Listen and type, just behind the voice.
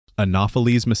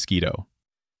Anopheles mosquito.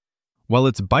 While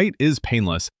its bite is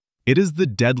painless, it is the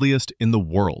deadliest in the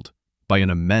world by an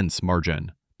immense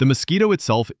margin. The mosquito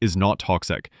itself is not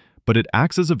toxic, but it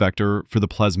acts as a vector for the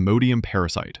Plasmodium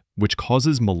parasite, which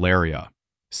causes malaria.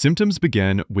 Symptoms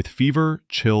begin with fever,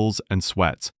 chills, and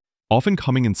sweats, often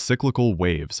coming in cyclical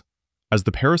waves. As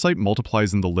the parasite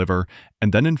multiplies in the liver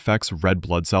and then infects red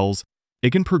blood cells, it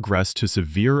can progress to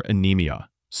severe anemia,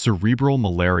 cerebral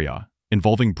malaria,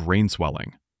 involving brain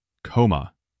swelling,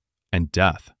 coma, and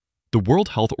death. The World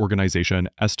Health Organization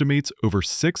estimates over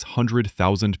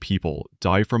 600,000 people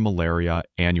die from malaria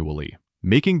annually,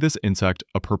 making this insect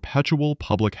a perpetual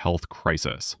public health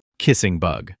crisis. Kissing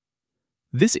bug.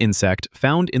 This insect,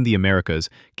 found in the Americas,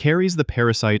 carries the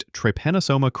parasite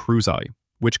Trypanosoma cruzi,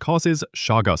 which causes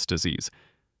Chagas disease.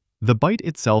 The bite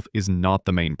itself is not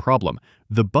the main problem.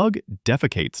 The bug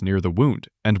defecates near the wound,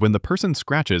 and when the person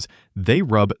scratches, they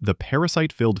rub the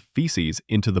parasite-filled feces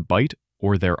into the bite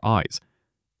or their eyes.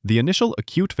 The initial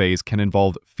acute phase can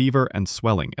involve fever and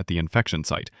swelling at the infection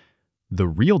site. The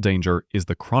real danger is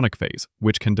the chronic phase,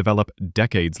 which can develop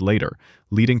decades later,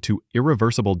 leading to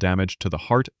irreversible damage to the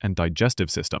heart and digestive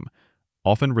system,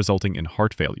 often resulting in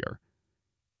heart failure.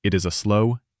 It is a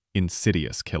slow,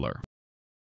 insidious killer.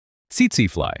 Tsetse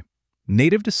fly.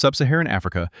 Native to sub-Saharan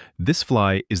Africa, this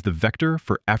fly is the vector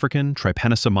for African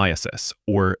trypanosomiasis,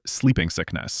 or sleeping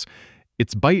sickness.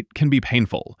 Its bite can be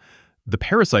painful. The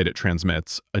parasite it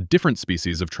transmits, a different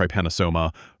species of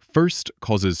trypanosoma, first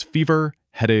causes fever,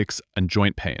 headaches, and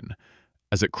joint pain.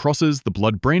 As it crosses the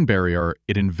blood-brain barrier,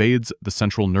 it invades the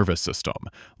central nervous system,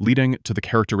 leading to the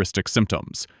characteristic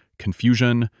symptoms: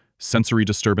 confusion, sensory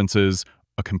disturbances,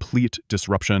 a complete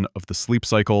disruption of the sleep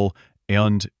cycle,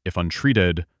 and, if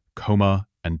untreated, coma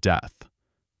and death.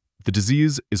 The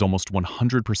disease is almost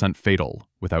 100% fatal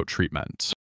without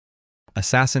treatment.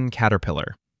 Assassin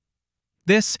caterpillar.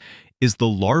 This is the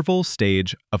larval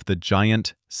stage of the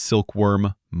giant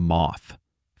silkworm moth,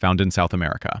 found in South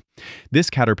America. This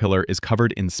caterpillar is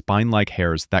covered in spine-like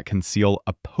hairs that conceal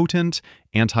a potent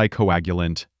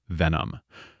anticoagulant venom.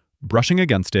 Brushing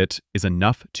against it is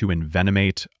enough to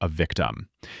envenomate a victim.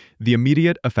 The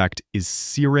immediate effect is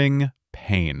searing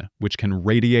pain, which can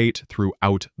radiate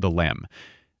throughout the limb.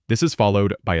 This is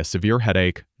followed by a severe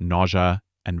headache, nausea,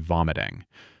 and vomiting.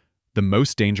 The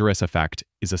most dangerous effect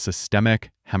is a systemic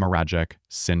hemorrhagic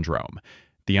syndrome.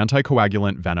 The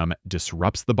anticoagulant venom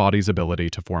disrupts the body's ability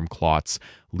to form clots,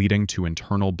 leading to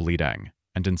internal bleeding,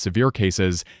 and in severe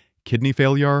cases, kidney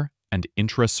failure and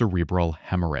intracerebral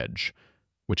hemorrhage,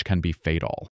 which can be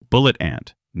fatal. Bullet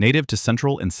ant. Native to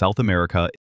Central and South America,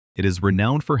 it is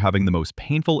renowned for having the most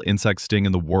painful insect sting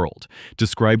in the world,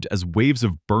 described as waves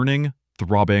of burning,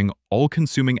 throbbing,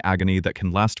 all-consuming agony that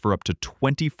can last for up to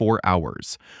 24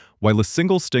 hours. While a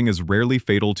single sting is rarely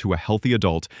fatal to a healthy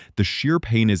adult, the sheer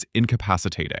pain is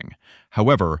incapacitating.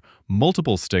 However,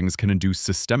 multiple stings can induce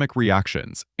systemic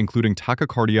reactions, including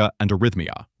tachycardia and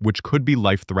arrhythmia, which could be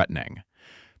life-threatening.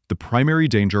 The primary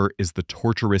danger is the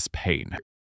torturous pain.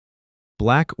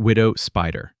 Black widow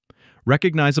spider.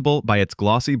 Recognizable by its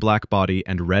glossy black body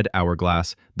and red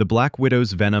hourglass, the black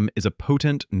widow's venom is a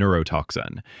potent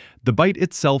neurotoxin. The bite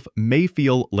itself may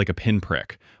feel like a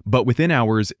pinprick, but within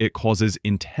hours it causes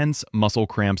intense muscle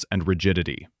cramps and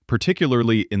rigidity,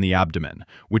 particularly in the abdomen,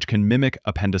 which can mimic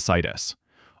appendicitis.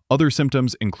 Other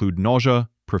symptoms include nausea,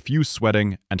 profuse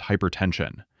sweating, and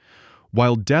hypertension.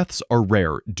 While deaths are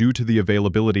rare due to the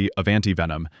availability of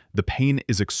antivenom, the pain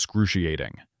is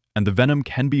excruciating, and the venom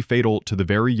can be fatal to the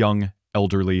very young,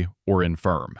 elderly, or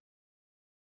infirm.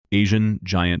 Asian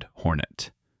giant hornet.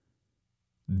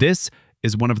 This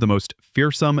is one of the most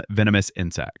fearsome venomous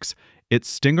insects. Its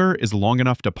stinger is long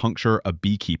enough to puncture a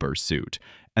beekeeper's suit,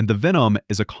 and the venom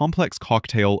is a complex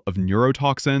cocktail of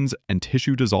neurotoxins and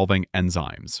tissue-dissolving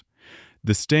enzymes.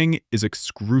 The sting is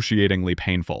excruciatingly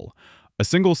painful. A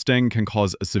single sting can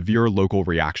cause a severe local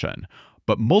reaction,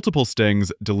 but multiple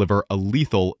stings deliver a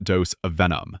lethal dose of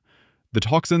venom. The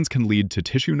toxins can lead to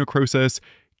tissue necrosis,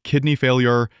 kidney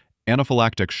failure,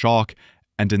 anaphylactic shock,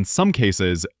 and in some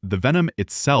cases, the venom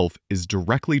itself is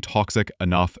directly toxic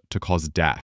enough to cause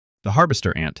death. The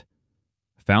harvester ant.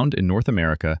 Found in North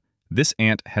America, this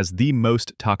ant has the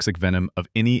most toxic venom of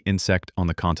any insect on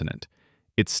the continent.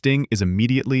 Its sting is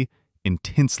immediately,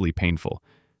 intensely painful.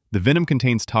 The venom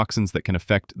contains toxins that can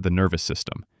affect the nervous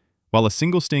system. While a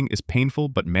single sting is painful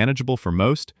but manageable for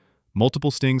most, multiple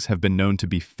stings have been known to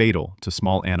be fatal to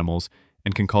small animals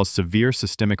and can cause severe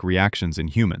systemic reactions in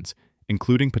humans,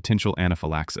 including potential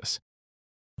anaphylaxis.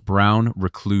 Brown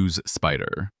recluse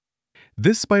spider.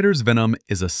 This spider's venom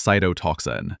is a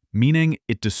cytotoxin, meaning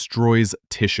it destroys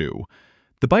tissue.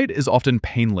 The bite is often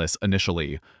painless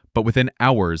initially, but within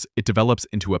hours, it develops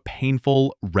into a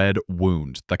painful red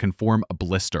wound that can form a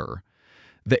blister.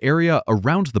 The area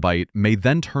around the bite may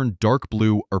then turn dark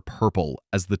blue or purple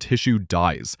as the tissue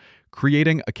dies,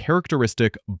 creating a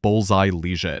characteristic bullseye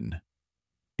lesion.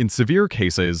 In severe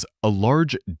cases, a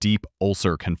large, deep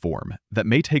ulcer can form that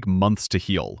may take months to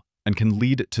heal and can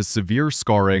lead to severe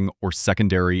scarring or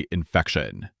secondary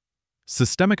infection.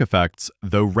 Systemic effects,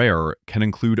 though rare, can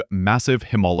include massive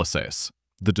hemolysis,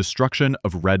 the destruction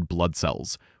of red blood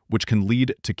cells, which can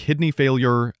lead to kidney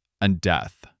failure and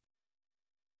death.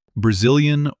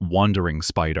 Brazilian wandering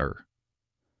spider.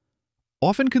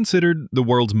 Often considered the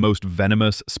world's most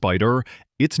venomous spider,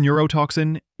 its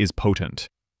neurotoxin is potent.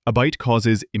 A bite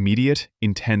causes immediate,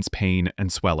 intense pain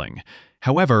and swelling.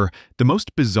 However, the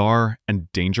most bizarre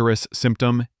and dangerous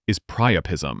symptom is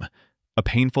priapism, a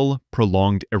painful,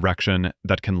 prolonged erection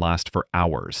that can last for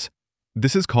hours.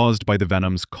 This is caused by the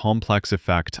venom's complex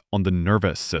effect on the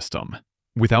nervous system.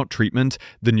 Without treatment,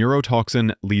 the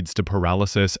neurotoxin leads to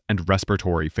paralysis and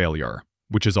respiratory failure,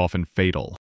 which is often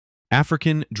fatal.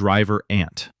 African driver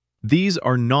ant. These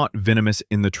are not venomous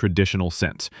in the traditional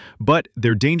sense, but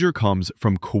their danger comes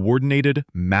from coordinated,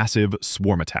 massive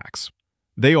swarm attacks.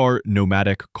 They are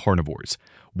nomadic carnivores.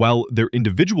 While their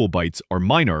individual bites are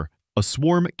minor, a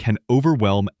swarm can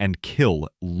overwhelm and kill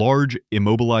large,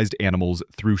 immobilized animals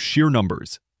through sheer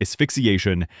numbers,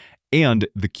 asphyxiation, and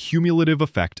the cumulative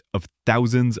effect of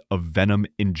thousands of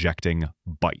venom-injecting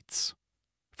bites.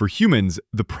 For humans,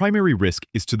 the primary risk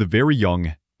is to the very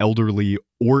young, elderly,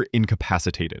 or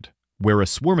incapacitated, where a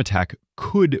swarm attack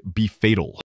could be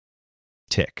fatal.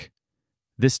 Tick.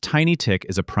 This tiny tick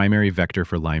is a primary vector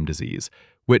for Lyme disease,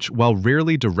 which, while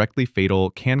rarely directly fatal,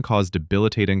 can cause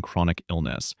debilitating chronic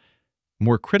illness.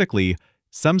 More critically,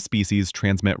 some species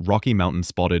transmit Rocky Mountain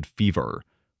spotted fever,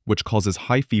 which causes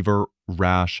high fever,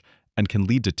 rash, and can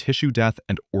lead to tissue death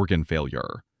and organ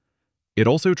failure. It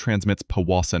also transmits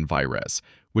Powassan virus,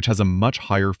 which has a much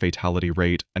higher fatality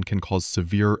rate and can cause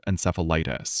severe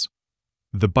encephalitis.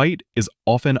 The bite is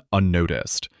often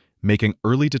unnoticed, making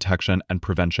early detection and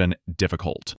prevention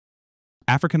difficult.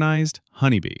 Africanized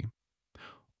honeybee.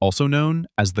 Also known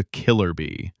as the killer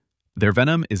bee. Their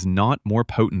venom is not more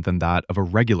potent than that of a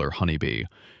regular honeybee.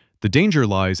 The danger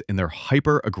lies in their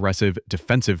hyper-aggressive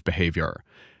defensive behavior.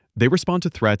 They respond to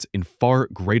threats in far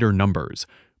greater numbers,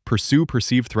 pursue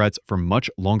perceived threats from much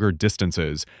longer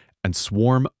distances, and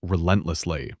swarm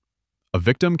relentlessly. A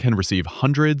victim can receive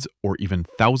hundreds or even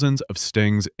thousands of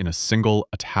stings in a single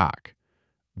attack.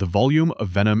 The volume of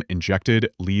venom injected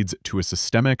leads to a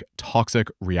systemic toxic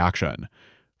reaction,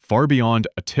 far beyond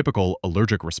a typical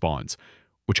allergic response,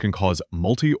 which can cause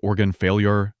multi-organ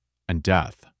failure and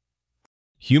death.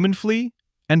 Human flea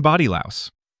and body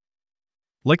louse.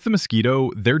 Like the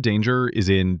mosquito, their danger is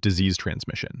in disease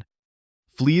transmission.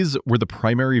 Fleas were the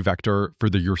primary vector for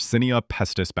the Yersinia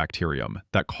pestis bacterium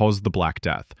that caused the Black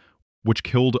Death, which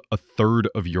killed a third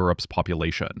of Europe's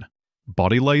population.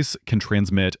 Body lice can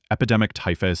transmit epidemic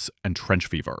typhus and trench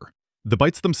fever. The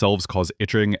bites themselves cause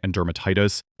itching and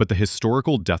dermatitis, but the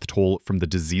historical death toll from the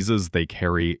diseases they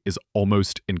carry is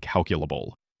almost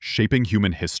incalculable, shaping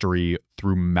human history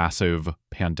through massive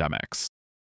pandemics.